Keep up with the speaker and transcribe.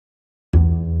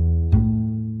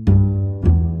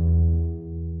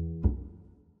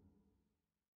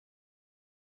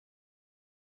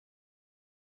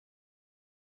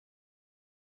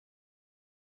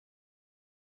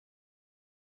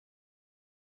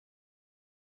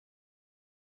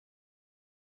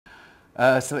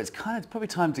So it's probably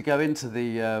time to go into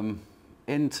the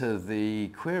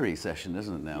query session,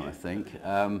 isn't it now, I think.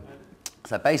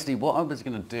 So basically what I was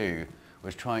going to do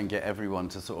was try and get everyone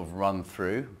to sort of run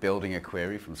through building a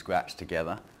query from scratch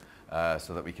together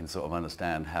so that we can sort of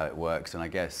understand how it works. And I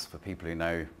guess for people who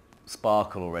know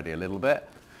SPARQL already a little bit,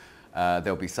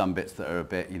 there'll be some bits that are a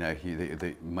bit,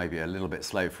 maybe a little bit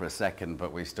slow for a second,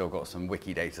 but we've still got some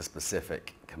Wikidata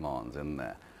specific commands in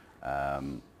there.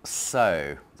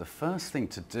 So the first thing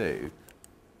to do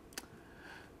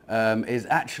is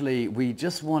actually we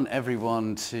just want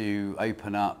everyone to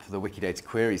open up the Wikidata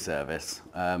query service.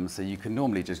 So you can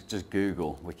normally just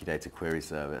Google Wikidata query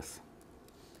service,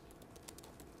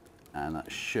 and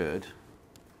that should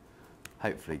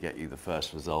hopefully get you the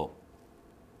first result,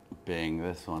 being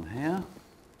this one here.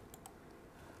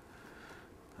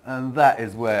 And that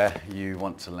is where you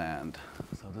want to land.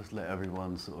 So I'll just let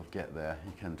everyone sort of get there.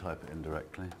 You can type it in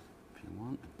directly if you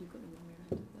want. You've got the one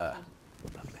we're in.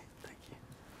 Lovely, thank you.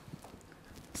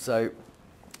 So,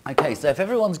 okay, so if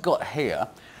everyone's got here,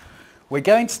 we're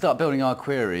going to start building our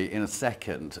query in a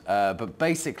second. But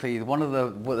basically, one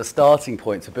of the starting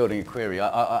points for building a query,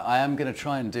 I am going to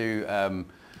try and do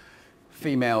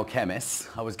female chemists.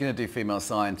 I was going to do female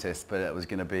scientists, but it was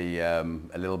going to be a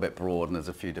little bit broad and there's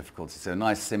a few difficulties. So a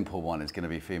nice simple one is going to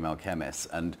be female chemists.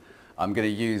 And I'm going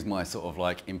to use my sort of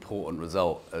like important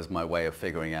result as my way of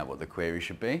figuring out what the query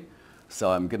should be.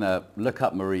 So I'm going to look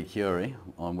up Marie Curie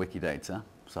on Wikidata.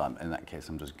 So in that case,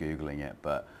 I'm just Googling it.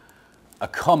 But a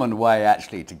common way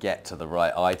actually to get to the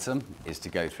right item is to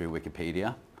go through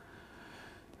Wikipedia.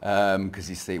 Because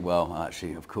you see, well,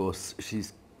 actually, of course,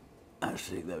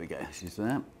 actually, there we go, she's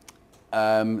there.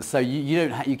 So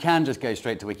you can just go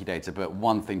straight to Wikidata, but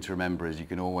one thing to remember is you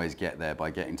can always get there by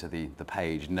getting to the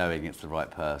page, knowing it's the right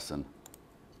person.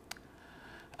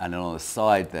 And then on the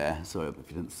side there, sorry if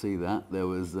you didn't see that, there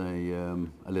was a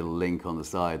little link on the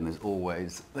side, and there's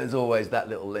always that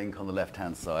little link on the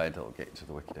left-hand side that'll get you to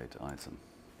the Wikidata item.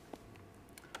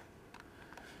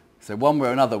 So one way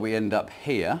or another, we end up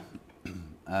here.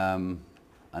 And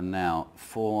now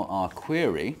for our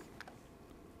query,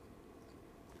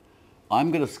 I'm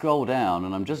going to scroll down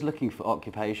and I'm just looking for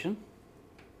occupation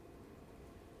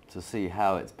to see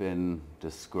how it's been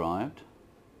described.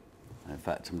 In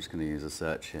fact, I'm just going to use a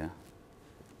search here.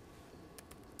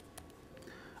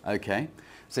 Okay,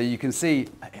 so you can see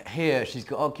here she's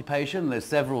got occupation. There's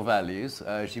several values.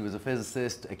 She was a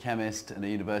physicist, a chemist, and a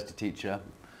university teacher,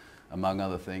 among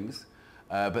other things.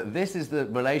 But this is the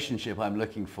relationship I'm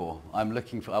looking for. I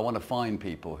want to find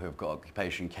people who have got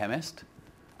occupation chemist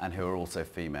and who are also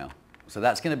female. So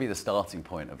that's going to be the starting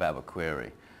point of our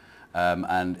query.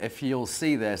 And if you'll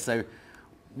see there, so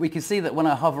we can see that when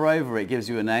I hover over it, gives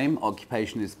you a name.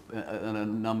 Occupation is a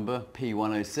number,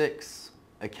 P106.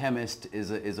 A chemist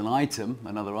is an item,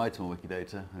 another item on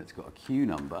Wikidata, and it's got a Q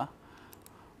number.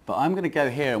 But I'm going to go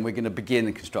here and we're going to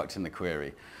begin constructing the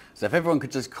query. So if everyone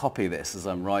could just copy this as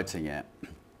I'm writing it.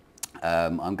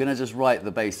 I'm going to just write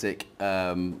the basic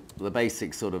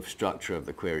sort of structure of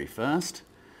the query first.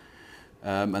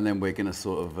 And then we're going to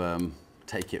sort of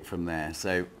take it from there.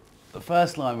 So the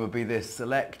first line would be this: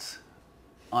 select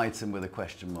item with a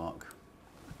question mark.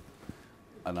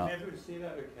 And can everyone see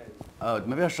that okay? Oh,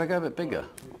 maybe I should go a bit bigger.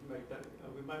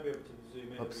 We might be able to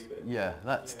zoom in a wee bit. Yeah,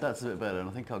 that's a bit better, and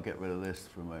I think I'll get rid of this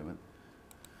for a moment.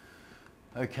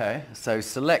 Okay, so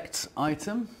select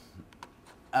item.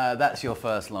 That's your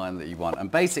first line that you want. And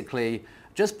basically,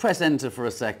 just press enter for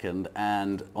a second,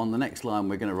 and on the next line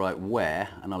we're going to write where,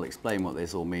 and I'll explain what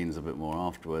this all means a bit more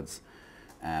afterwards.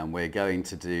 And we're going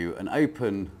to do an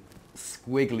open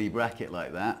squiggly bracket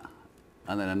like that,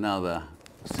 and then another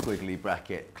squiggly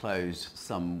bracket closed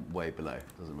some way below.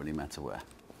 Doesn't really matter where.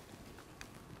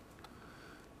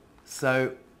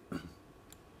 So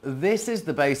this is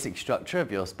the basic structure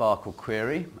of your SPARQL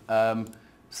query.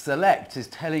 Select is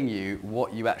telling you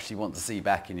what you actually want to see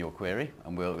back in your query,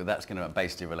 and that's going to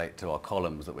basically relate to our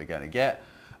columns that we're going to get.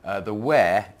 The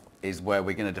where is where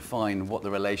we're going to define what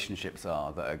the relationships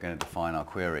are that are going to define our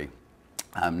query.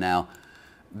 Now,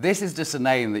 this is just a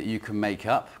name that you can make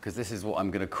up, because this is what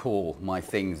I'm going to call my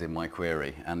things in my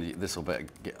query, and this will be,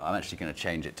 I'm actually going to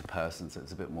change it to person, so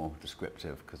it's a bit more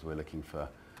descriptive, because we're looking for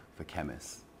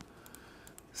chemists.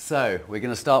 So we're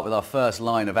going to start with our first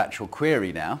line of actual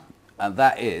query now. And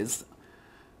that is,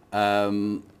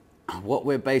 what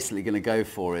we're basically going to go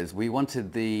for is we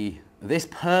wanted this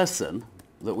person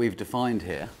that we've defined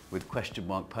here with question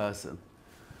mark person,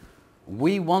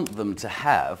 we want them to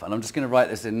have, and I'm just going to write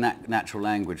this in natural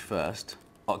language first,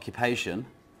 occupation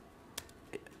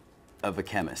of a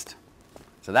chemist.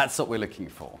 So that's what we're looking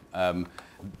for.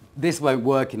 This won't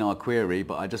work in our query,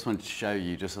 but I just wanted to show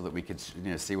you just so that we could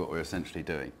see what we're essentially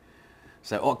doing.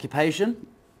 So occupation,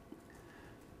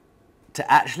 to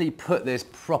actually put this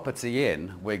property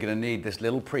in, we're going to need this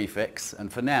little prefix,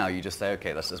 and for now you just say,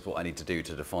 okay, that's just what I need to do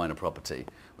to define a property,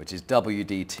 which is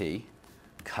WDT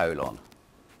colon.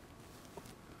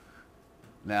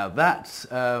 Now that's,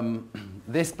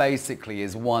 this basically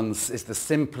is the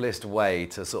simplest way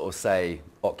to sort of say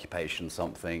occupation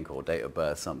something or date of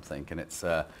birth something, and it's,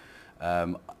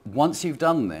 once you've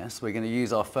done this, we're going to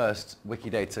use our first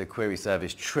Wikidata query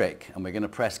service trick, and we're going to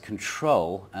press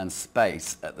Control and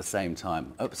space at the same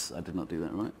time. Oops, I did not do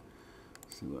that right.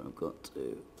 Let's see what I've got to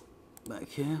do back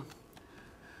here.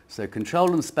 So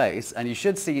Control and space, and you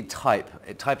should see type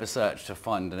a search to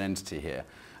find an entity here.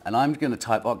 And I'm going to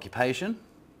type occupation.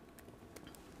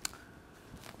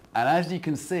 And as you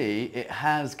can see, it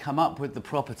has come up with the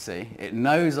property. It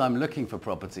knows I'm looking for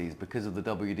properties because of the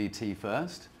WDT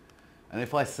first. And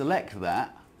if I select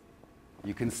that,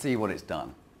 you can see what it's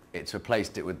done. It's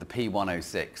replaced it with the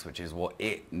P106, which is what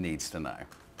it needs to know.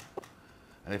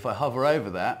 And if I hover over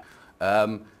that,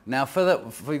 now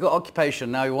we've got occupation,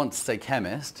 now we want to say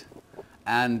chemist.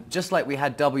 And just like we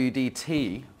had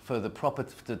WDT for the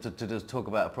property, to talk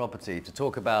about a property, to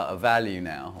talk about a value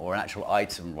now, or an actual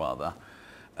item rather,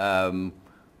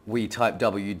 we type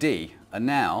WD, and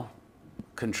now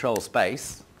Control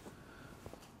space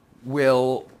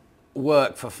will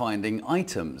work for finding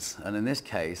items. And in this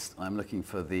case, I'm looking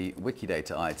for the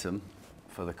Wikidata item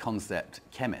for the concept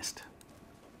chemist.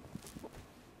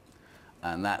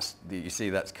 And you see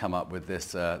that's come up with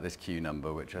this, this Q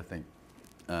number, which I think,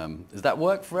 does that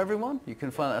work for everyone? You can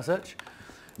find that search.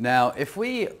 Now, if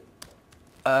we,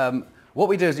 what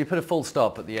we do is you put a full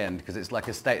stop at the end, because it's like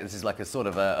this is like a sort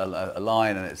of a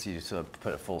line, and you sort of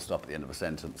put a full stop at the end of a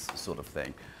sentence sort of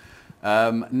thing.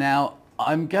 Now,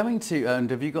 I'm going to,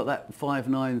 and have you got that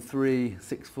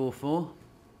 593644?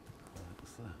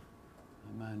 What's the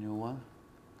manual one?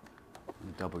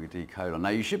 WD colon. Now,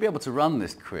 you should be able to run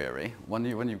this query when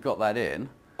you've got that in.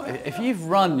 If you've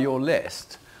run your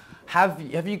list, have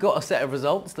you got a set of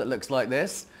results that looks like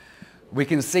this? We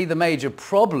can see the major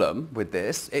problem with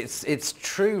this. It's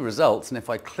true results, and if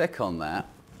I click on that,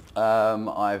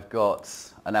 I've got,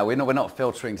 and now we're not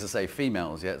filtering to say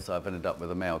females yet, so I've ended up with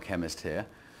a male chemist here.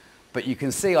 But you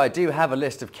can see I do have a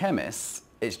list of chemists.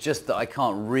 It's just that I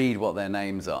can't read what their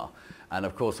names are. And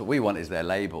of course, what we want is their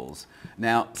labels.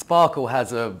 Now, SPARQL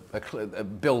has a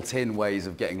built-in ways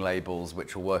of getting labels,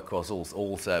 which will work across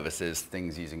all services,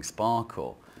 things using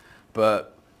SPARQL.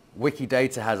 But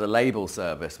Wikidata has a label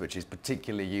service, which is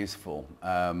particularly useful.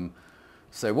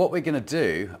 So what we're going to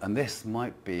do, and this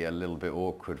might be a little bit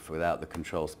awkward without the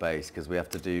control space, because we have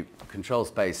to do control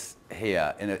space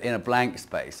here in a blank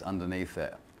space underneath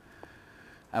it.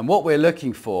 And what we're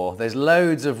looking for, there's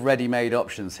loads of ready-made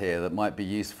options here that might be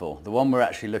useful. The one we're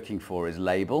actually looking for is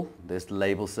label. There's the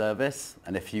label service,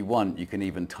 and if you want, you can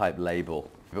even type label.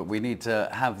 But we need to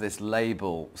have this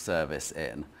label service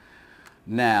in.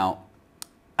 Now,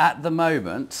 at the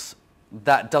moment,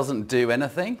 that doesn't do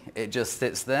anything. It just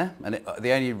sits there, and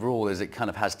the only rule is it kind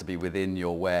of has to be within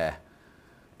your where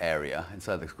area,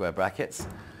 inside the square brackets.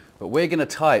 But we're going to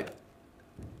type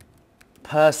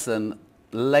person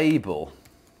label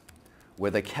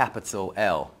with a capital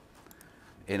L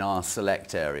in our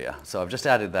select area. So I've just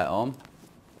added that on.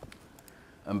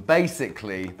 And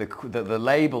basically, the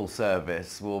label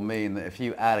service will mean that if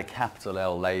you add a capital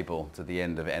L label to the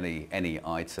end of any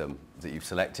item that you've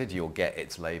selected, you'll get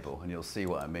its label. And you'll see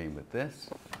what I mean with this.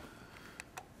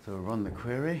 So we'll run the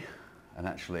query, and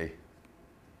actually,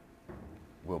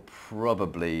 we'll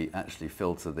probably actually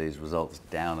filter these results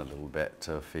down a little bit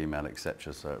to female,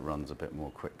 etc., so it runs a bit more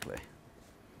quickly.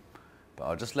 But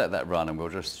I'll just let that run, and we'll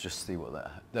just see what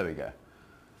there we go.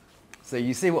 So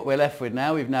you see what we're left with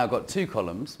now. We've now got two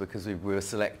columns because we were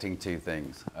selecting two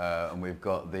things, and we've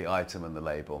got the item and the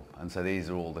label. And so these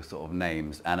are all the sort of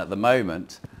names. And at the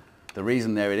moment, the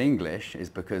reason they're in English is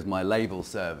because my label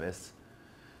service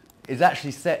is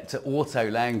actually set to auto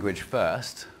language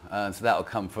first. So that'll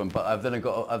come from, but I've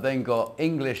then got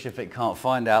English if it can't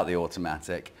find out the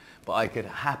automatic. But I could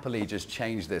happily just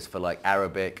change this for like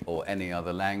Arabic or any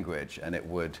other language, and it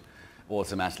would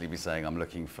automatically be saying I'm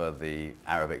looking for the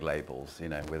Arabic labels, you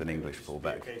know, with an English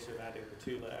fallback. Be a case of adding the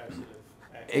two letters of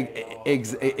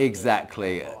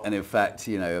exactly, and in fact,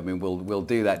 you know, I mean, we'll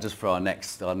do that just for our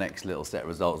next little set of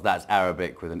results. That's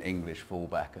Arabic with an English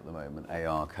fallback at the moment,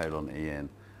 AR::EN.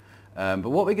 But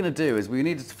what we're going to do is we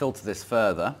need to filter this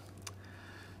further.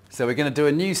 So we're going to do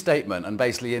a new statement, and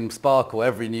basically in SPARQL,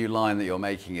 every new line that you're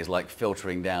making is like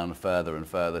filtering down further and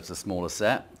further to a smaller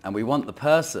set. And we want the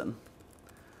person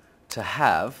to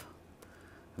have,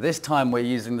 this time we're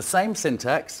using the same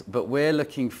syntax, but we're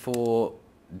looking for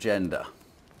gender,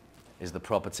 is the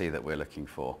property that we're looking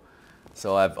for.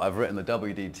 So I've written the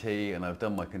WDT and I've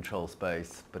done my control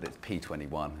space, but it's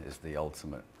P21 is the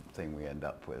ultimate thing we end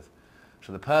up with.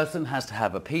 So the person has to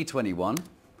have a P21,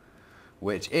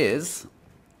 which is,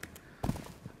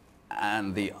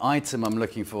 and the item I'm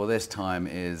looking for this time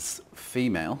is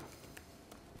female.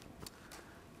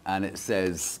 And it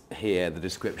says here, the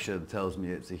description tells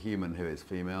me it's a human who is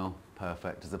female,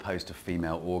 perfect, as opposed to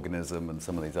female organism and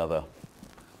some of these other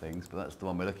things, but that's the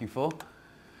one we're looking for.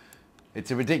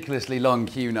 It's a ridiculously long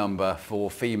queue number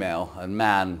for female, and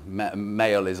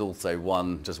male is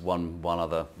also just one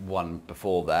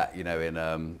before that, you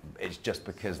know, it's just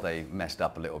because they messed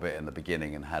up a little bit in the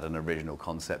beginning and had an original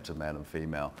concept of male and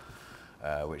female,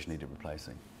 which needed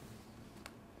replacing.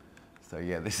 So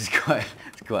yeah, this is quite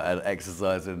an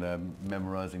exercise in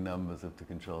memorizing numbers of the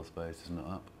control space, isn't it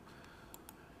up?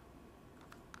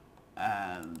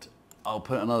 And I'll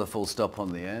put another full stop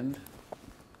on the end.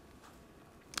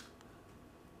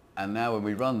 And now when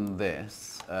we run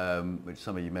this, which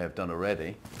some of you may have done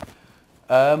already,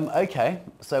 okay,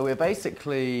 so we're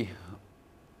basically,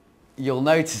 you'll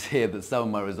notice here that some of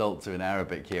my results are in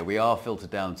Arabic here. We are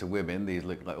filtered down to women. These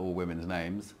look like all women's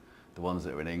names, the ones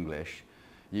that are in English.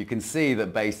 You can see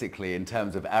that basically in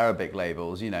terms of Arabic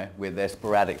labels, you know, they're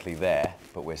sporadically there,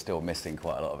 but we're still missing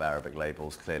quite a lot of Arabic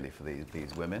labels clearly for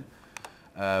these women.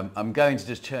 I'm going to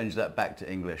just change that back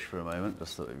to English for a moment,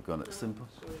 just so that we've gone it simple.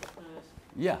 Sorry, can I ask,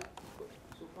 Yeah.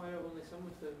 so why are only some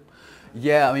of them?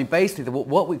 Yeah, I mean, basically,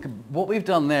 what we've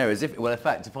done there is, in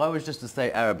fact, if I was just to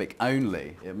say Arabic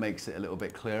only, it makes it a little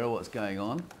bit clearer what's going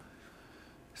on.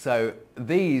 So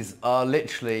these are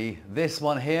literally, this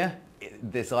one here,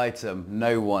 this item,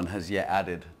 no one has yet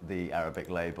added the Arabic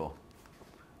label.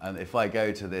 And if I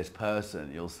go to this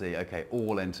person, you'll see, okay,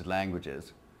 all entered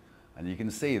languages. And you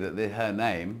can see that her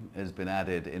name has been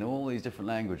added in all these different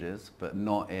languages, but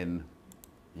not in,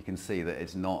 you can see that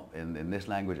it's not in this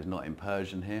language, it's not in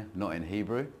Persian here, not in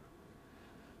Hebrew.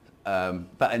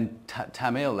 But in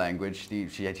Tamil language,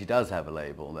 she does have a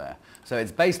label there. So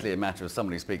it's basically a matter of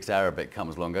somebody who speaks Arabic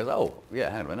comes along and goes, oh, yeah,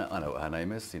 hang on a minute, I know what her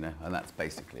name is, you know, and that's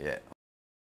basically it.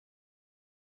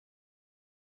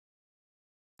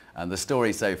 And the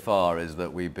story so far is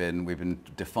that we've been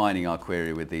defining our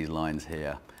query with these lines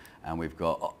here. And we've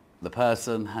got the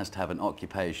person has to have an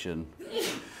occupation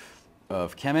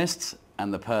of chemist,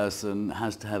 and the person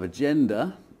has to have a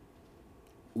gender,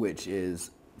 which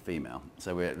is female.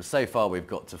 So far we've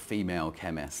got to female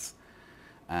chemists,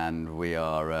 and we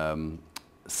are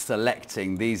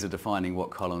selecting, these are defining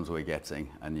what columns we're getting,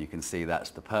 and you can see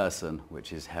that's the person,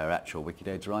 which is her actual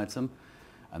Wikidata item,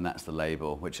 and that's the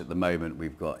label, which at the moment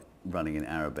we've got running in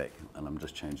Arabic, and I'm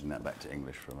just changing that back to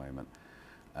English for a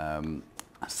moment.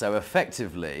 So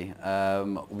effectively,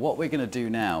 what we're going to do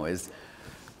now is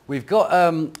we've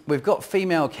got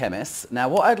female chemists. Now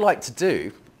what I'd like to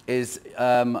do is,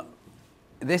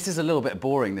 this is a little bit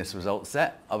boring, this result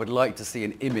set. I would like to see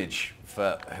an image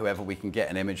for whoever we can get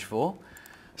an image for.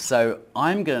 So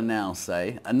I'm going to now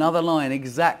say another line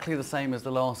exactly the same as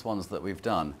the last ones that we've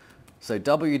done. So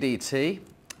WDT,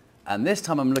 and this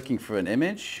time I'm looking for an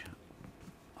image,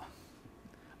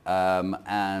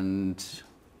 and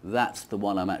that's the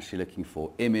one I'm actually looking for,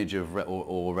 image of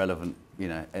or relevant, you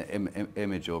know,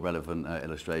 image or relevant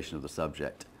illustration of the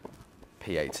subject,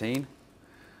 P18.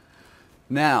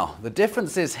 Now, the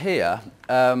difference is here,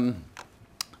 and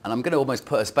I'm going to almost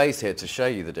put a space here to show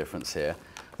you the difference here.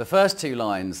 The first two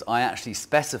lines, I actually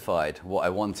specified what I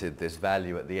wanted this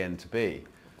value at the end to be.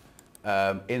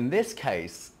 In this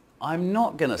case, I'm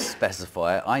not going to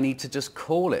specify it, I need to just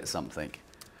call it something.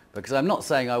 Because I'm not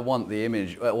saying I want the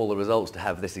image, all the results to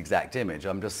have this exact image.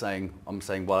 I'm saying,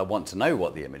 well, I want to know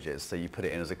what the image is, so you put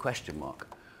it in as a question mark.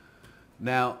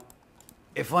 Now,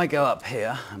 if I go up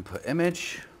here and put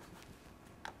image,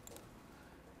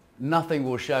 nothing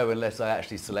will show unless I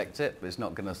actually select it. It's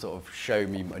not going to sort of show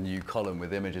me a new column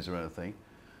with images or anything.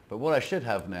 But what I should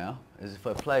have now is if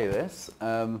I play this,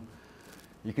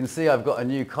 you can see I've got a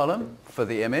new column for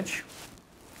the image.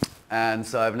 And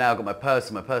so I've now got my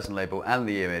person label and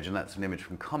the image, and that's an image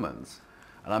from Commons.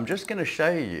 And I'm just going to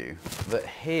show you that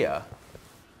here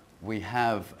we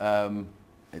have,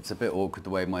 it's a bit awkward the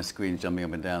way my screen's jumping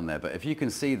up and down there, but if you can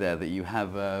see there that you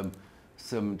have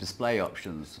some display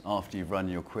options after you've run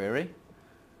your query.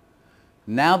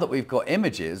 Now that we've got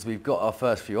images, we've got our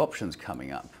first few options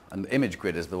coming up. And the image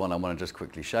grid is the one I want to just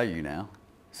quickly show you now.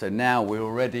 So now we're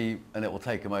already, and it will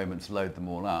take a moment to load them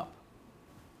all up.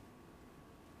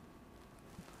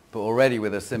 But already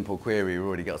with a simple query, we've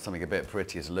already got something a bit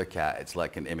prettier to look at. It's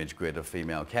like an image grid of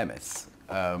female chemists.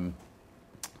 So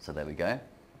there we go.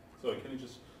 Sorry, can you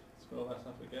just scroll that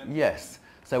up again? Yes.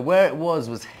 So where it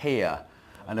was here,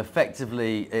 and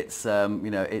effectively it's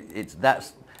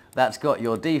that's got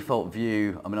your default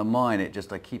view. I mean, on mine it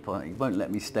won't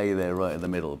let me stay there right in the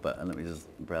middle. But let me just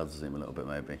browser zoom a little bit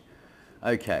maybe.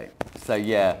 Okay. So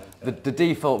yeah, the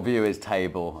default view is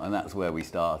table, and that's where we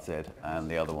started, and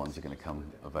the other ones are going to come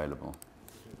available.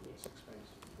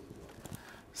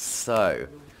 So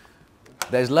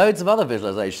there's loads of other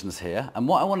visualizations here, and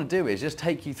what I want to do is just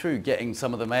take you through getting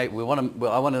some of them out.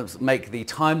 I want to make the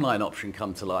timeline option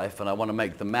come to life, and I want to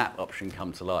make the map option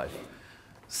come to life.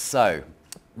 So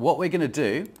what we're going to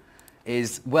do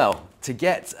is, well, to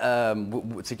get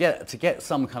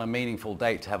some kind of meaningful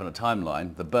date to have in a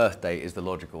timeline, the birth date is the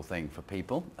logical thing for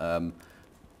people.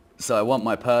 So I want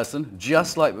my person,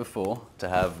 just like before, to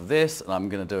have this, and I'm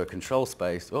going to do a control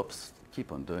space. Oops,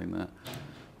 keep on doing that.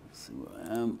 Let's see where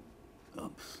I am.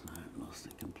 Oops, I lost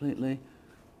it completely.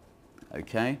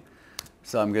 Okay,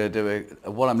 so I'm going to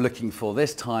do what I'm looking for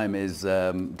this time is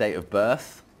date of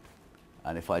birth,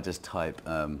 and if I just type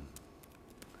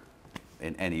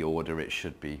in any order, it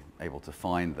should be able to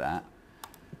find that.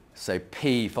 So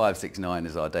P569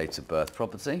 is our date of birth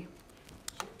property.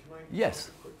 Can I Yes. ask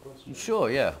a quick question?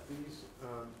 Sure, yeah. These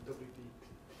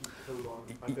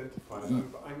WDP identifiers,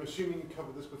 I'm assuming you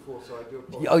covered this before, so I do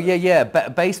apologize. Oh yeah.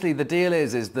 But basically, the deal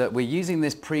is that we're using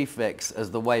this prefix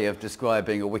as the way of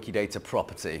describing a Wikidata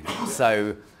property.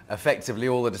 So effectively,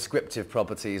 all the descriptive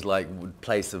properties like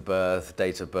place of birth,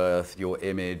 date of birth, your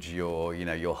image,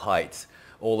 your height,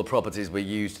 all the properties we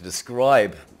use to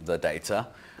describe the data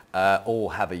all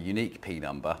have a unique P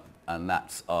number, and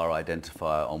that's our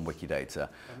identifier on Wikidata.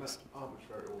 And that's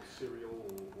arbitrary or serial?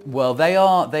 Well, they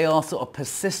are sort of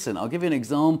persistent. I'll give you an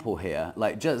example here.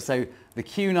 So the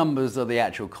Q numbers are the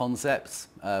actual concepts.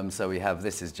 So we have,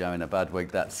 this is Joanna Badwig,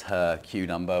 that's her Q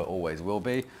number, always will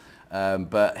be.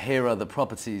 But here are the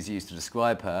properties used to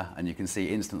describe her, and you can see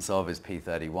instance of is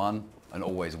P31 and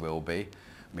always will be,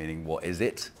 meaning what is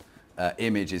it?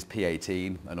 Image is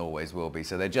P18 and always will be.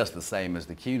 So they're just the same as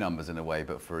the Q numbers in a way,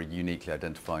 but for uniquely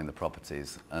identifying the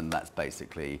properties. And that's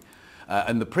basically,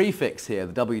 and the prefix here,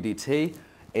 the WDT,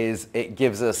 it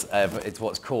gives us, it's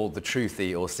what's called the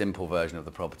truthy or simple version of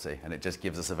the property. And it just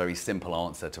gives us a very simple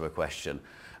answer to a question.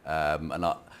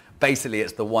 Basically,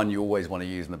 it's the one you always want to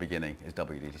use in the beginning, is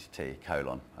WDT :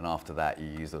 and after that you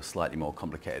use a slightly more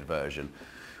complicated version,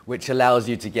 which allows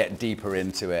you to get deeper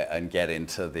into it and get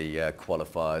into the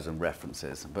qualifiers and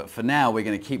references. But for now, we're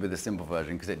going to keep with the simple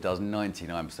version because it does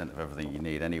 99% of everything you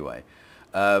need anyway.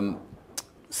 What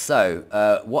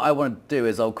I want to do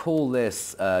is I'll call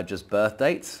this just birth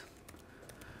dates.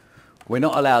 We're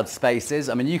not allowed spaces.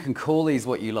 I mean, you can call these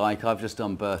what you like. I've just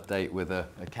done birth date with a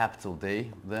capital D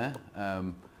there.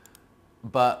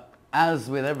 But as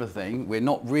with everything, we're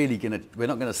not going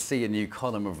to see a new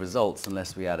column of results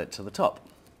unless we add it to the top.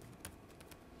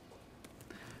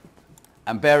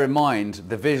 And bear in mind,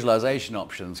 the visualization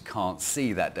options can't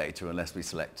see that data unless we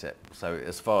select it. So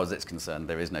as far as it's concerned,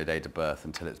 there is no date of birth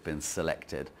until it's been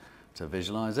selected to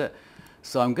visualize it.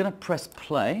 So I'm going to press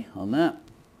play on that.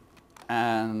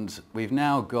 And we've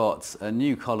now got a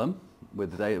new column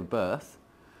with the date of birth.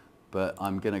 But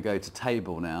I'm going to go to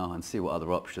table now and see what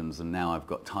other options. And now I've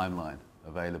got timeline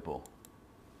available.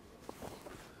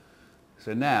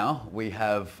 So now we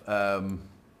have a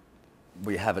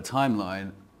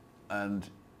timeline. And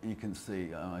you can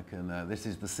see, this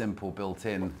is the simple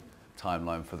built-in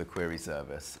timeline for the query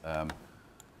service.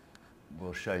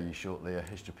 We'll show you shortly a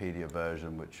Histropedia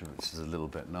version, which is a little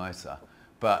bit nicer.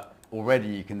 But already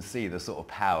you can see the sort of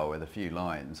power with a few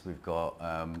lines. We've got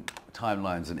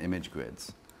timelines and image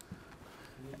grids.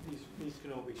 These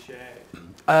can all be shared.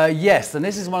 Yes, and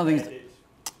this is one of the things.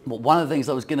 Well, one of the things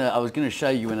I was going to show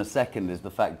you in a second is the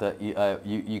fact that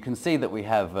you can see that we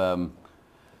have.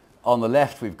 On the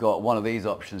left, we've got one of these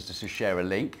options just to share a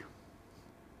link.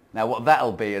 Now, what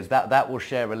that'll be is that will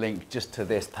share a link just to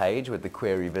this page with the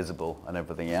query visible and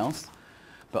everything else.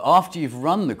 But after you've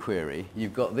run the query,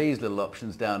 you've got these little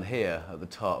options down here at the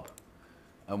top.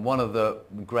 And one of the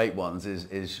great ones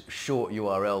is short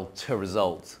URL to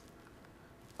result.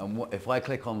 And if I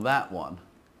click on that one,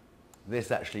 this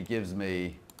actually gives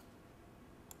me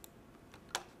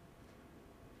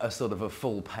a sort of a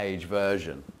full page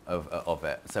version of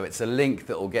it. So it's a link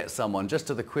that will get someone just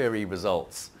to the query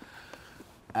results.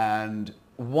 And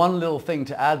one little thing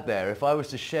to add there, if I was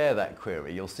to share that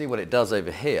query, you'll see what it does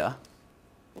over here.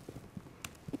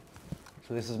 So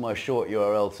So this is my short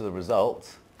URL to the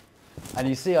results. And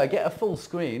you see I get a full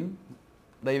screen.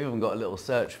 They've even got a little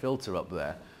search filter up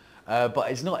there.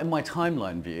 But it's not in my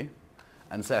timeline view.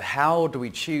 And so how do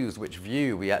we choose which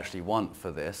view we actually want for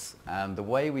this? And the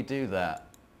way we do that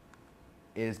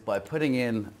is by putting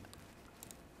in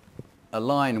a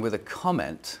line with a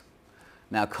comment.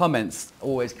 Now comments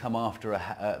always come after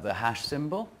the hash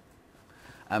symbol.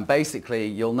 And basically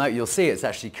you'll see it's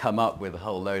actually come up with a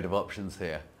whole load of options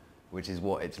here, which is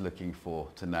what it's looking for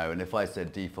to know. And if I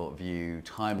said default view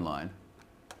timeline,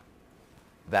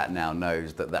 that now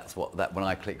knows that that's that when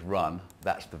I click run,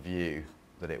 that's the view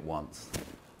that it wants.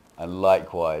 And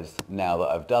likewise, now that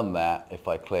I've done that, if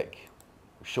I click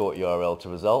short URL to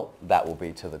result, that will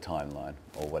be to the timeline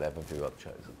or whatever view I've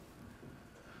chosen.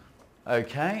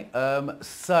 Okay,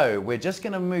 so we're just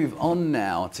going to move on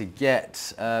now to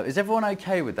get, is everyone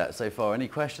okay with that so far? Any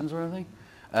questions or anything?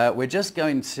 We're just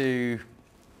going to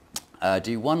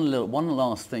do one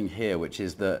last thing here, which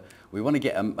is that we want to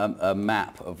get a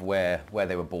map of where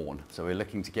they were born. So we're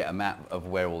looking to get a map of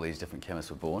where all these different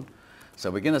chemists were born. So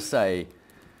we're going to say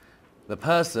the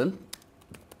person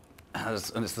has,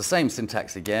 and it's the same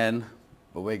syntax again,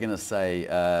 but we're going to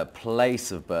say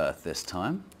place of birth this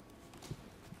time,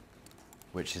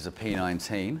 which is a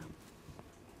P19.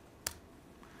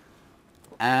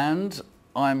 And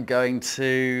I'm going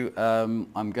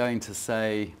to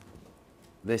say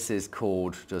this is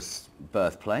called just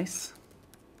birthplace.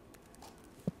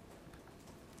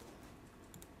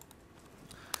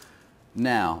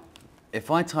 Now,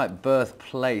 if I type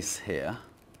birthplace here,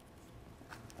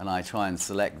 and I try and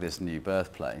select this new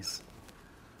birthplace,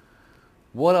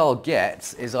 what I'll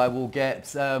get is I will get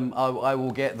the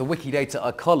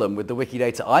Wikidata column with the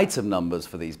Wikidata item numbers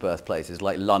for these birthplaces,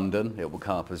 like London. It will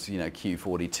come up as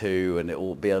Q42, and it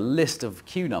will be a list of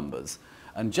Q numbers.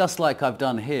 And just like I've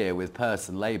done here with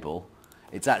person label,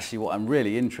 it's actually what I'm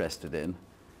really interested in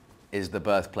is the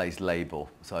birthplace label.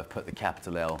 So I've put the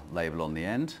capital L label on the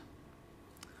end.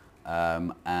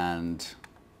 And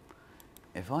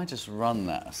if I just run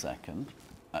that a second,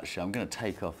 actually I'm going to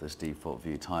take off this default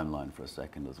view timeline for a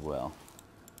second as well.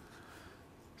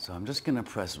 So I'm just going to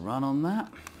press run on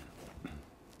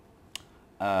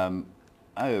that.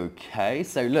 Okay,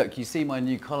 so look, you see my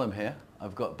new column here.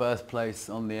 I've got birthplace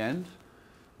on the end,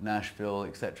 Nashville,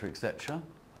 etc., etc.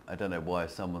 I don't know why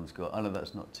someone's got, oh no,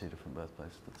 that's not two different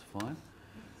birthplaces, that's fine.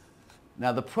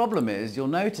 Now the problem is, you'll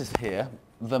notice here,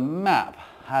 the map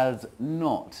has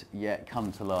not yet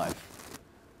come to life.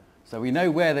 So we know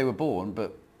where they were born,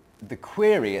 but the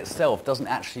query itself doesn't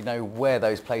actually know where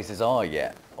those places are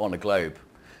yet on a globe.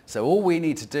 So all we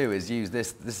need to do is use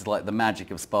this. This is like the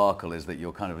magic of SPARQL, is that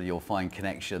you'll find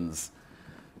connections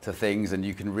to things, and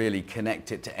you can really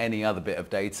connect it to any other bit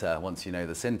of data once you know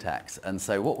the syntax. And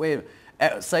so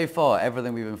so far,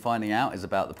 everything we've been finding out is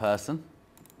about the person.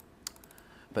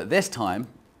 But this time,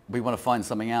 we want to find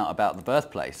something out about the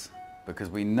birthplace, because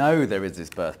we know there is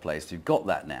this birthplace. You've got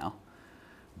that now.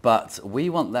 But we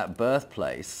want that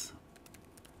birthplace,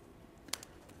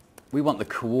 we want the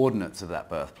coordinates of that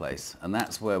birthplace. And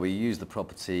that's where we use the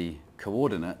property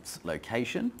coordinates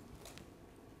location.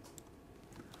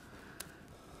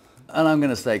 And I'm going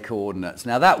to say coordinates.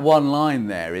 Now that one line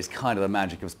there is kind of the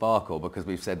magic of SPARQL, because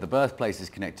we've said the birthplace is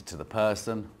connected to the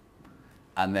person.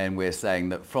 And then we're saying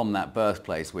that from that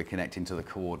birthplace, we're connecting to the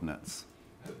coordinates.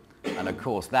 And of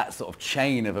course, that sort of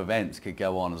chain of events could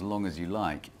go on as long as you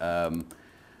like. I'm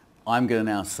going to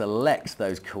now select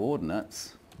those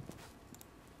coordinates.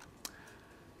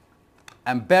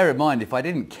 And bear in mind, if I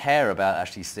didn't care about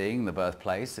actually seeing the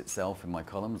birthplace itself in my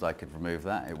columns, I could remove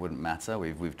that. It wouldn't matter.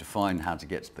 We've defined how to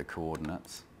get to the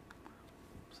coordinates.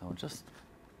 So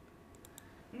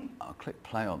I'll click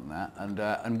play on that.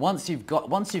 And once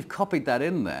you've copied that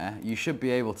in there, you should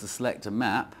be able to select a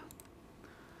map.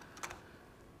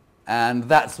 And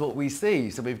that's what we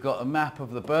see. So we've got a map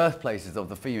of the birthplaces of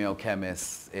the female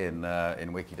chemists in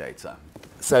Wikidata.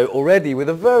 So already with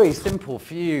a very simple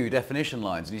few definition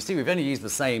lines, and you see we've only used the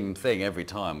same thing every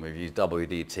time. We've used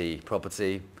WDT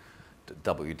property,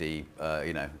 WD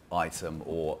item,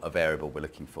 or a variable we're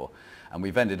looking for. And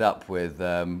we've ended up with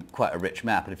quite a rich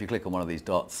map. And if you click on one of these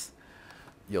dots,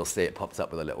 you'll see it pops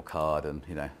up with a little card and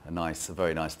a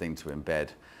very nice thing to embed.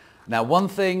 Now one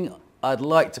thing I'd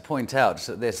like to point out just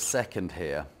at this second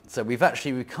here. So we've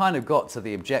kind of got to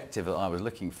the objective that I was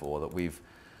looking for, that we've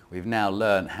now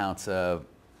learned how to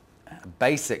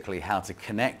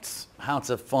connect, how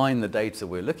to find the data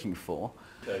we're looking for.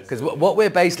 Because what we're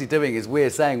basically doing is we're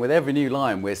saying with every new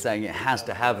line, we're saying it has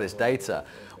to have this data.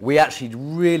 We actually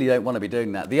really don't want to be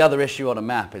doing that. The other issue on a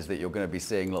map is that you're going to be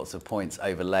seeing lots of points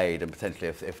overlaid, and potentially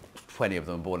if 20 of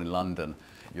them are born in London,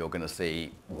 you're going to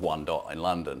see one dot in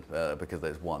London because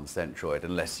there's one centroid,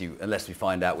 unless we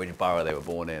find out which borough they were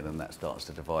born in, and that starts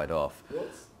to divide off.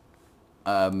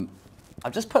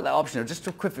 I've just put that option, just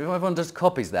to quick, if everyone just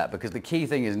copies that, because the key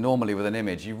thing is normally with an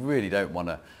image, you really don't want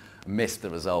to miss the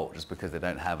result just because they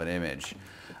don't have an image.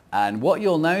 And what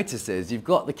you'll notice is you've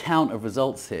got the count of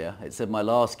results here. It said my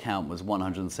last count was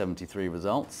 173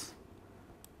 results.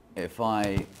 If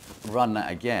I run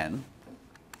that again,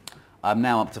 I'm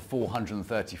now up to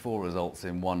 434 results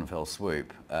in one fell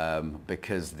swoop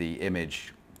because the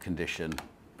image condition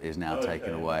is now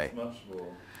taken away. Much more.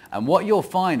 And what you'll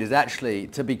find is actually,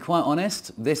 to be quite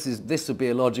honest, this would be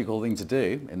a logical thing to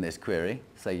do in this query.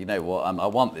 Say, you know what, I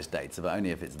want this data, but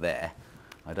only if it's there.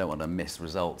 I don't want to miss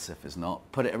results if it's not.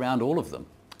 Put it around all of them.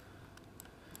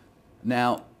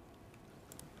 Now,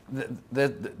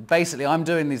 basically, I'm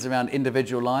doing these around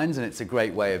individual lines, and it's a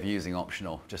great way of using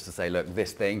optional, just to say, look,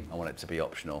 this thing, I want it to be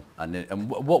optional. And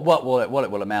what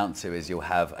it will amount to is you'll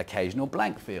have occasional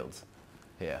blank fields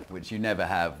here, which you never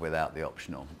have without the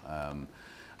optional.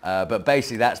 But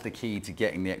basically, that's the key to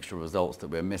getting the extra results that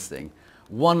we're missing.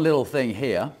 One little thing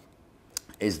here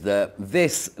is that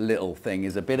this little thing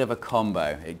is a bit of a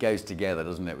combo. It goes together,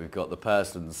 doesn't it? We've got the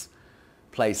person's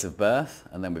place of birth,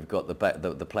 and then we've got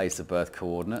the place of birth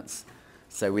coordinates.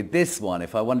 So with this one,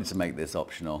 if I wanted to make this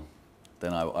optional,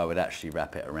 then I would actually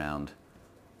wrap it around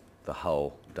the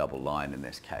whole double line in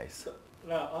this case.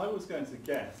 Now, I was going to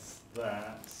guess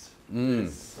that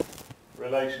this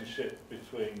relationship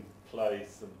between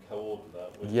place and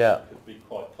coordinate, which could be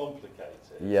quite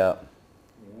complicated,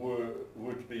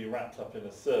 would be wrapped up in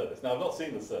a service. Now, I've not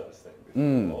seen the service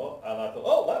thing before, and I thought,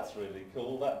 oh, that's really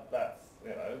cool.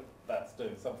 That's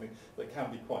doing something that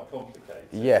can be quite complicated.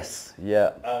 Yes,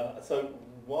 yeah. So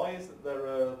why isn't there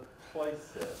a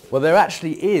place service? Well, there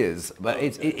actually is, but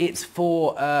it's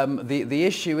for the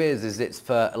issue is it's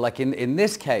for, like in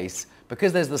this case,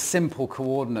 because there's the simple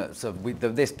coordinates of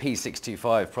this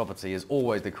P625 property is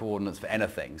always the coordinates for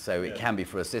anything. So it can be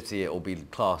for a city, it will be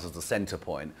classed as the center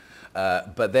point.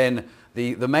 But then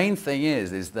the main thing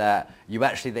is that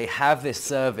they have this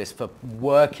service for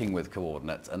working with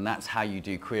coordinates, and that's how you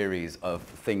do queries of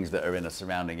things that are in a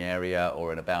surrounding area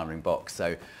or in a bounding box.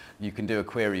 So you can do a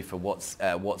query for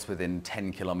what's within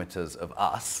 10 kilometers of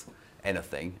us,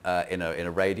 anything, in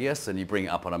a radius, and you bring it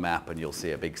up on a map and you'll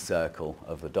see a big circle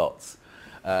of the dots.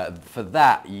 For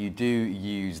that, you do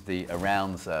use the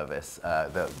around service,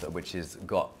 which has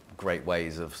got great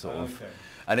ways of sort of...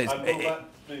 And will that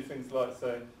do things like,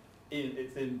 say,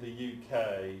 it's in the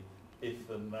UK if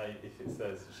it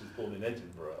says she's born in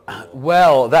Edinburgh?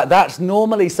 Well, that's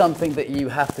normally something that you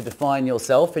have to define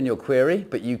yourself in your query,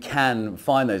 but you can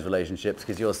find those relationships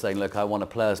because you're saying, look, I want a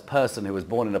person who was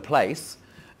born in a place,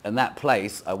 and that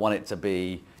place, I want it to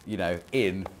be,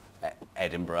 in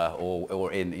Edinburgh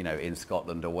or in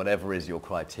Scotland or whatever is your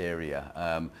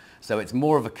criteria. So it's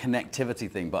more of a connectivity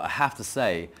thing, but I have to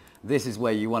say, this is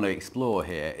where you want to explore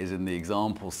here, is in the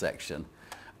example section.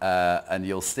 And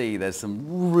you'll see there's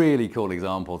some really cool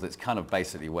examples. It's kind of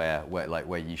basically where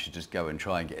you should just go and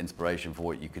try and get inspiration for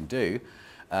what you can do.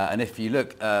 And if you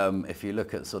look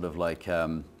at sort of like,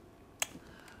 let's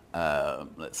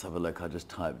have a look, I just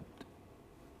typed,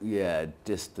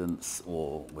 distance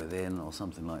or within or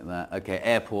something like that. Okay,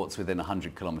 airports within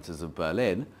 100 kilometers of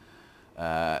Berlin,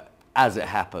 as it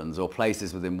happens, or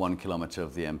places within 1 kilometer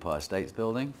of the Empire State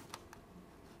Building.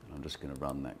 I'm just going to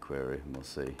run that query and we'll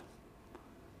see.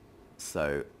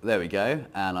 So there we go,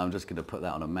 and I'm just going to put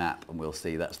that on a map and we'll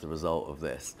see that's the result of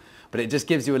this. But it just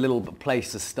gives you a little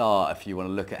place to start if you want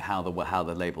to look at how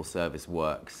the label service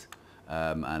works.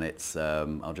 And it's,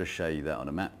 I'll just show you that on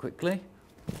a map quickly.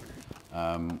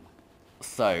 That's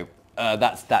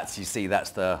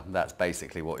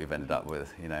basically what you've ended up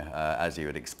with, as you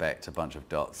would expect, a bunch of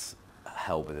dots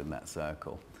held within that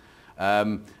circle.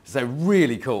 So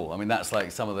really cool. I mean, that's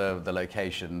like some of the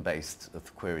location-based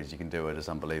queries you can do. It is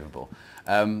unbelievable.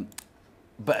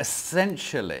 But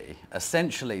essentially, that's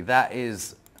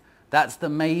the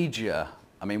major.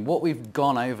 I mean, what we've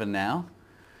gone over now,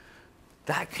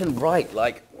 that can write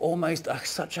like almost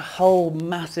such a whole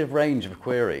massive range of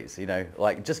queries.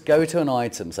 Like just go to an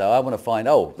item. So I want to find,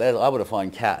 I want to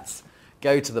find cats.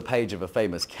 Go to the page of a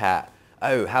famous cat.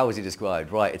 Oh, how is he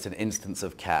described? Right, it's an instance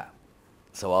of cat.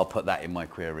 So I'll put that in my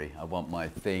query. I want my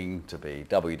thing to be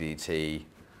WDT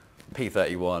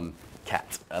P31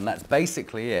 cat, and that's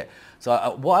basically it.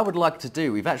 So what I would like to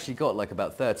do, we've actually got like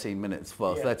about 13 minutes,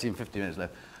 well, 13, 15 minutes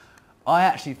left. I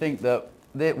actually think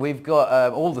that we've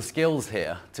got all the skills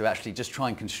here to actually just try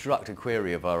and construct a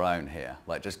query of our own here.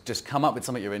 Like just come up with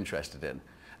something you're interested in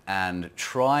and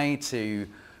try to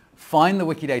find the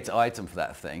Wikidata item for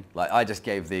that thing. Like I just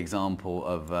gave the example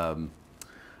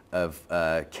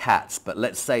of cats, but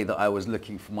let's say that I was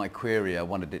looking for my query, I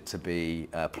wanted it to be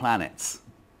planets.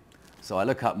 So I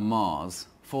look up Mars,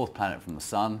 4th planet from the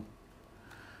sun.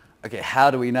 Okay, how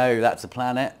do we know that's a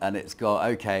planet? And it's got,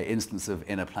 okay, instance of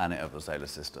inner planet of the solar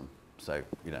system. So,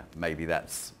 you know, maybe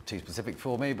that's too specific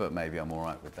for me, but maybe I'm all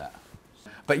right with that.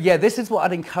 But yeah, this is what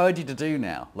I'd encourage you to do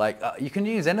now. Like, you can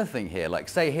use anything here. Like,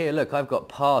 say here, look, I've got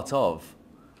part of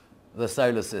the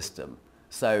solar system.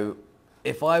 So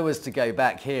if I was to go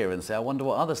back here and say, I wonder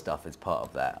what other stuff is part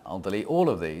of that, I'll delete all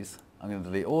of these. I'm going to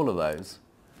delete all of those.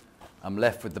 I'm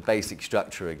left with the basic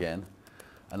structure again.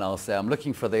 And I'll say I'm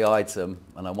looking for the item,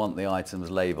 and I want the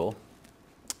item's label.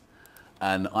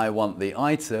 And I want the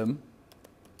item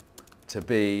to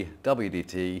be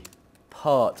WDT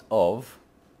part of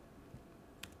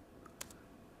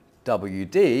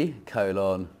WD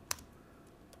colon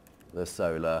the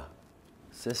solar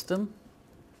system.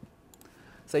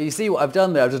 So you see what I've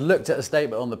done there. I've just looked at a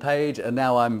statement on the page, and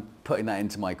now I'm putting that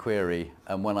into my query.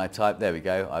 And when I type, there we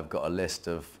go, I've got a list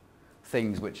of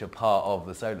things which are part of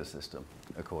the solar system,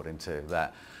 according to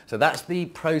that. So that's the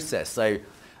process. So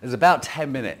there's about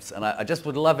 10 minutes, and I just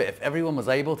would love it if everyone was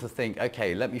able to think,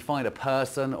 okay, let me find a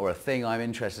person or a thing I'm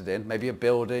interested in, maybe a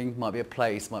building, might be a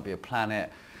place, might be a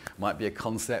planet, might be a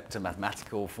concept, a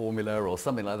mathematical formula or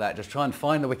something like that. Just try and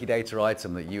find the Wikidata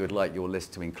item that you would like your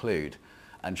list to include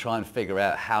and try and figure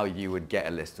out how you would get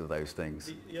a list of those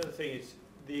things. The other thing is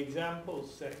the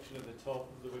examples section at the top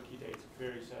of the Wikidata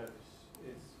query service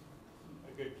is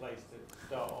a good place to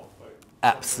start off with.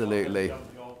 Absolutely.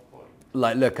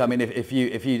 Like, look, I mean, if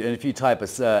you type a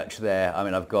search there, I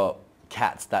mean, I've got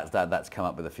cats. That's come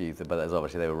up with a few, but there's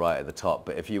obviously they were right at the top.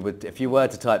 But if you were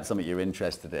to type something you're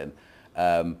interested in,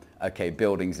 okay,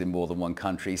 buildings in more than one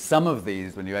country. Some of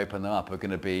these, when you open them up, are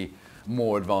going to be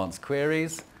more advanced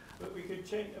queries. But we could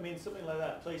change, I mean, something like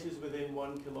that, places within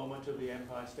 1 kilometre of the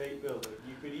Empire State Building.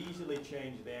 You could easily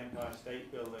change the Empire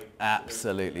State Building.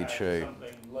 Absolutely true.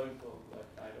 Something local, like,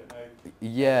 I don't know.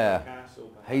 Yeah,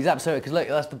 Castle, he's absolutely, because look,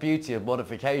 that's the beauty of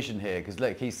modification here, because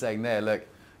look, he's saying there, look,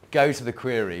 go to the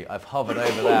query. I've hovered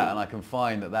over that and I can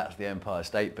find that that's the Empire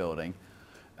State Building.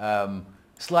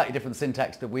 Slightly different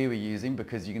syntax that we were using,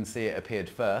 because you can see it appeared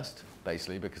first,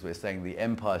 basically, because we're saying the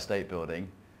Empire State Building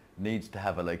needs to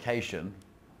have a location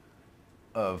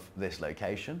of this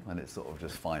location, and it's sort of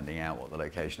just finding out what the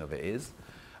location of it is.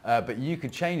 But you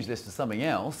could change this to something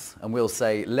else, and we'll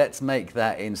say, let's make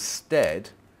that instead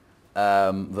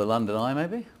the London Eye,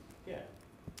 maybe? Yeah.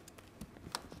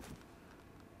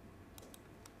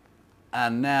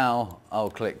 And now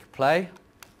I'll click play,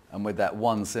 and with that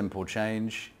one simple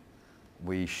change,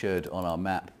 we should, on our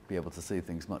map, be able to see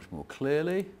things much more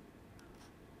clearly.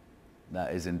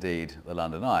 That is indeed the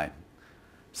London Eye.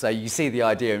 So you see the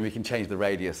idea, and we can change the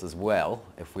radius as well.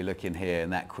 If we look in here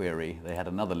in that query, they had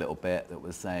another little bit that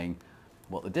was saying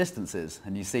what the distance is.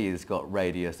 And you see it's got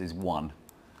radius is 1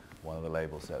 of the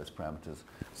label service parameters.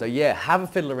 So yeah, have a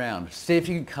fiddle around. See if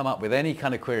you can come up with any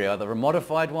kind of query, either a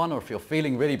modified one, or if you're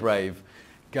feeling really brave,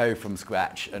 go from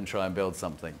scratch and try and build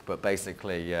something. But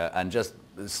basically, and just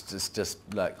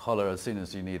like holler as soon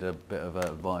as you need a bit of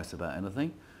advice about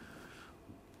anything.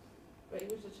 Right,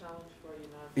 here's a challenge for you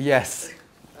now. Yes.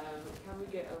 Can we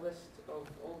get a list of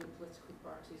all the political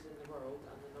parties in the world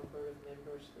and the number of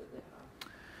members that they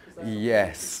have? 'Cause that's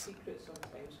Yes. a secret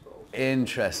sometimes, but also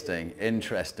Interesting,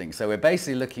 interesting. So we're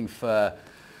basically looking for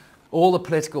all the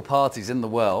political parties in the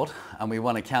world, and we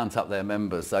want to count up their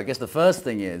members. So I guess the first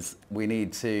thing is we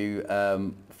need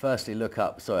to firstly look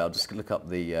up, sorry, I'll just look up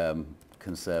the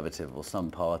Conservative or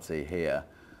some party here.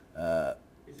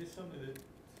 Is this something that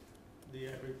the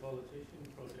Every Politician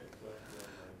project works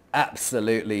on?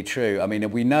 Absolutely true. I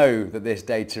mean, we know that this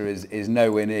data is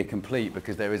nowhere near complete,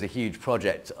 because there is a huge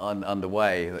project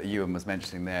underway that Ewan was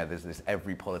mentioning there. There's this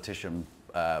Every Politician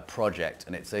project,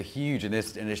 and it's a huge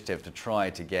initiative to try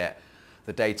to get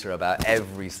the data about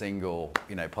every single,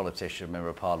 politician, member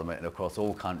of parliament, and across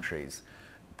all countries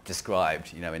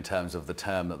described, in terms of the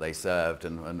term that they served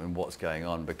and what's going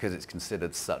on, because it's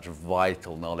considered such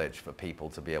vital knowledge for people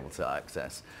to be able to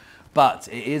access. But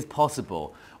it is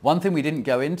possible. One thing we didn't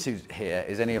go into here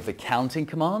is any of the counting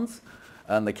commands,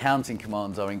 and the counting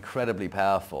commands are incredibly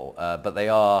powerful, but they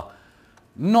are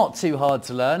Not too hard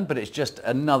to learn, but it's just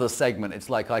another segment. It's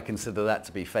like I consider that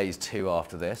to be phase 2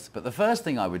 after this. But the first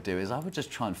thing I would do is I would just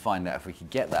try and find out if we could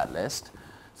get that list.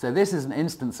 So this is an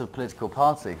instance of political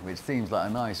party, which seems like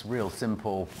a nice, real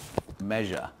simple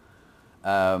measure.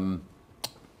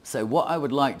 So what I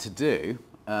would like to do,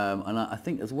 and I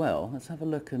think as well, let's have a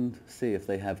look and see if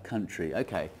they have country.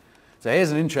 Okay, so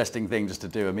here's an interesting thing just to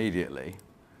do immediately,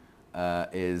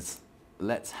 is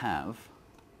let's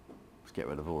get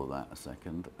rid of all of that a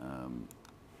second.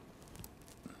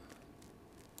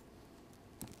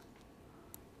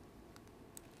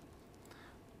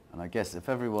 And I guess if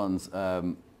everyone's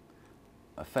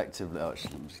effectively,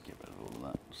 actually, let me just get rid of all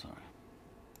of that, sorry.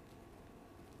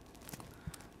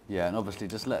 Yeah, and obviously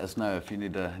just let us know if you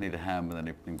need a hand with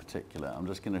anything in particular. I'm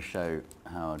just going to show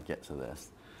how I'd get to this.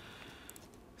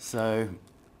 So,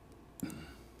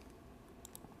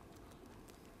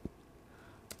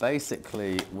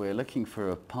 basically, we're looking for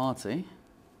a party,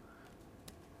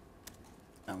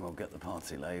 and we'll get the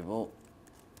party label.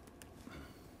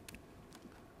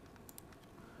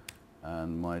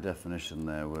 And my definition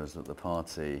there was that the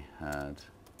party had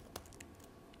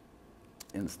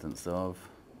instance of,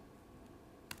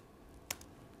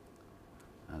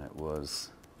 and it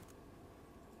was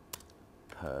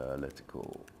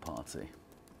political party.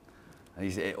 And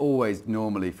you see, it always,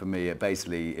 normally for me, it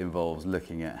basically involves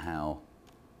looking at how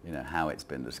it's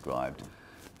been described.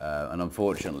 And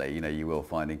unfortunately, you will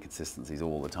find inconsistencies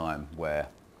all the time where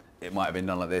it might have been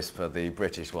done like this for the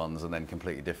British ones and then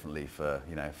completely differently for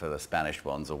the Spanish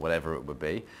ones or whatever it would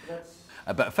be.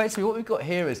 But effectively what we've got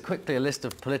here is quickly a list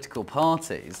of political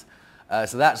parties.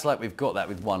 So that's like we've got that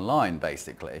with one line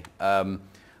basically.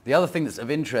 The other thing that's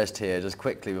of interest here, just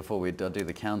quickly before we do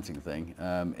the counting thing,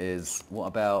 is what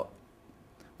about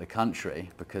the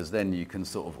country? Because then you can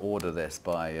sort of order this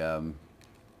by, I'm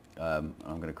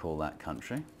going to call that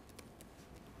country.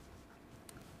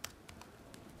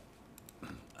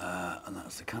 And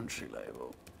that's the country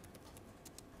label.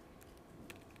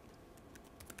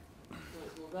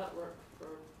 Will that work for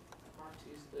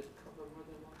parties that cover more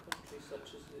than one country,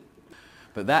 such as the...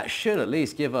 But that should at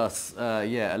least give us,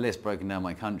 a list broken down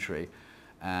by country.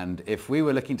 And if we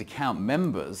were looking to count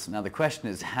members, now the question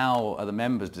is how are the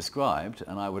members described?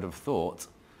 And I would have thought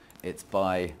it's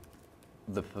by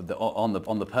on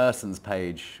the person's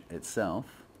page itself.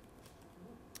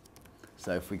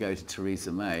 So if we go to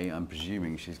Theresa May, I'm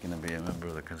presuming she's going to be a member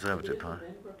of the Conservative Party.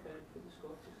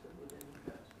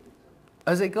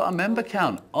 Has it got a member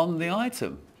count on the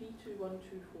item?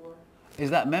 P2124.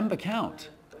 Is that member count?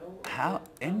 How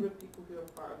in? People who are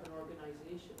part of an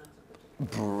organisation.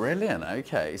 Brilliant.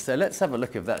 Okay, so let's have a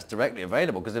look if that's directly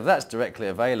available. Because if that's directly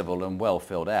available and well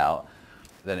filled out,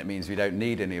 then it means we don't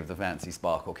need any of the fancy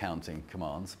SPARQL counting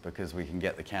commands because we can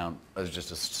get the count as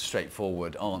just a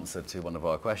straightforward answer to one of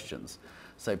our questions.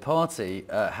 So party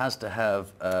has to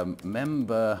have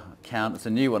member count. It's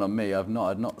a new one on me. I've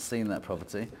not seen that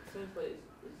property. Sounds like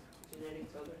it's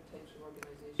generic to other types of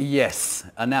organisations. Yes,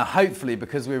 and now hopefully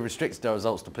because we've restricted our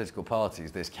results to political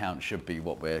parties, this count should be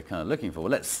what we're kind of looking for. Well,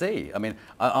 let's see. I mean,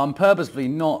 I'm purposefully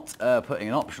not putting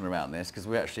an option around this because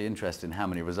we're actually interested in how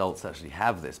many results actually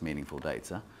have this meaningful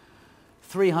data.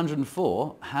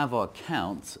 304 have our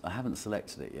count. I haven't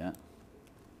selected it yet.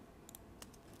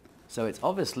 So it's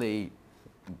obviously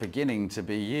beginning to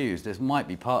be used. This might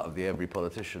be part of the Every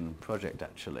Politician project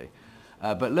actually.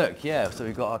 But look, yeah, so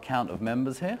we've got our count of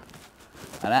members here.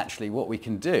 And actually what we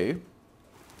can do,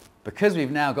 because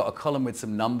we've now got a column with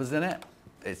some numbers in it,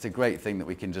 it's a great thing that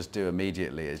we can just do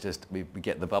immediately, is just we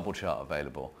get the bubble chart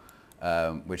available,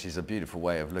 which is a beautiful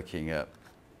way of looking at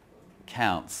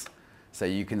counts. So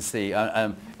you can see,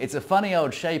 it's a funny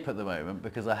old shape at the moment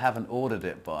because I haven't ordered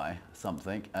it by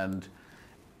something, and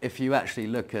if you actually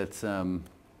look at, I don't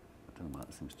know why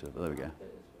that seems to, there we go.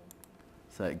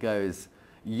 So it goes,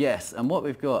 yes, and what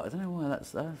we've got, I don't know why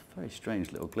that's a very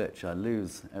strange little glitch. I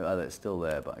lose, oh, it's still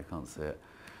there, but I can't see it.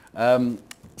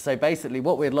 So basically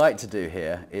what we'd like to do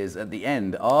here is at the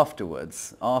end,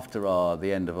 afterwards, after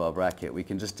the end of our bracket, we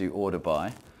can just do order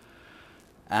by.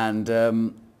 And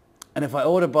if I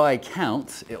order by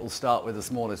count, it will start with the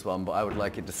smallest one, but I would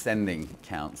like a descending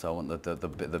count, so I want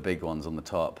the big ones on the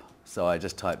top. So I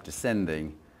just type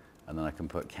descending, and then I can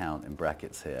put count in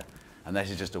brackets here. And this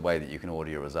is just a way that you can order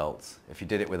your results. If you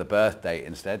did it with a birth date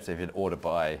instead, so if you'd order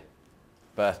by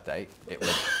birth date, it would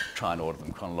try and order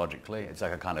them chronologically. It's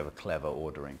like a kind of a clever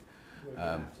ordering.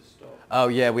 Oh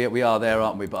yeah, we are there,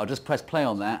 aren't we? But I'll just press play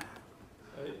on that.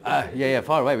 Yeah,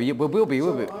 far away. We'll be.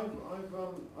 I've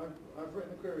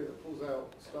written a query that pulls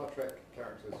out Star Trek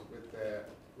characters with their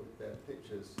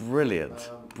pictures. Brilliant,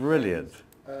 brilliant.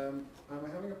 I'm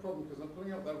having a problem because I'm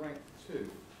pulling out their rank 2.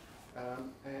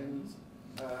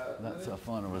 That's our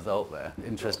final result there.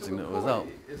 Interesting little result.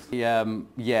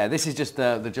 Yeah, this is just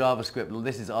the JavaScript.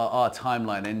 This is our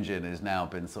timeline engine has now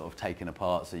been sort of taken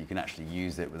apart, so you can actually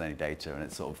use it with any data, and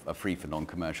it's sort of a free for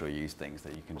non-commercial use things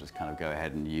that you can just kind of go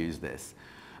ahead and use this.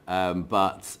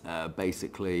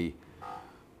 Basically,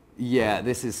 yeah,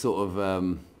 this is sort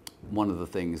of one of the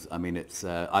things. I mean, it's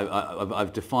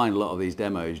I've defined a lot of these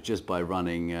demos just by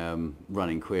running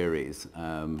running queries.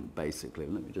 Basically,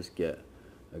 let me just get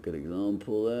a good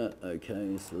example there.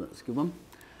 Okay, so that's a good one.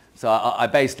 So I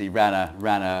basically ran a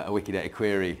Wikidata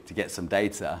query to get some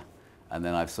data, and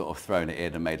then I've sort of thrown it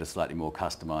in and made a slightly more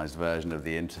customized version of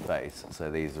the interface. So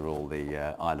these are all the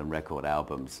Island Record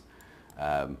albums,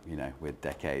 you know, with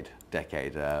decade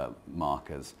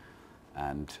markers.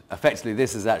 And effectively,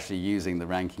 this is actually using the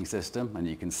ranking system, and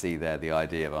you can see there the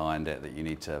idea behind it, that you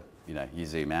need to, you know, you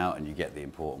zoom out and you get the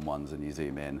important ones, and you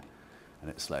zoom in, and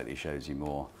it slowly shows you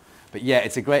more. But yeah,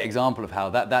 it's a great example of how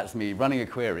that's me running a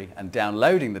query and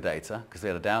downloading the data, because we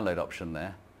had a download option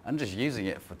there, and just using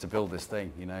it to build this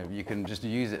thing. You know, you can just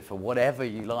use it for whatever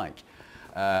you like.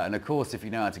 And of course, if you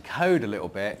know how to code a little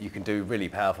bit, you can do really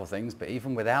powerful things. But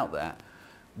even without that,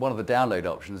 one of the download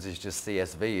options is just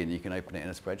CSV, and you can open it in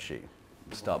a spreadsheet,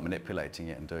 start manipulating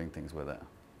it and doing things with it.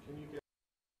 Can you get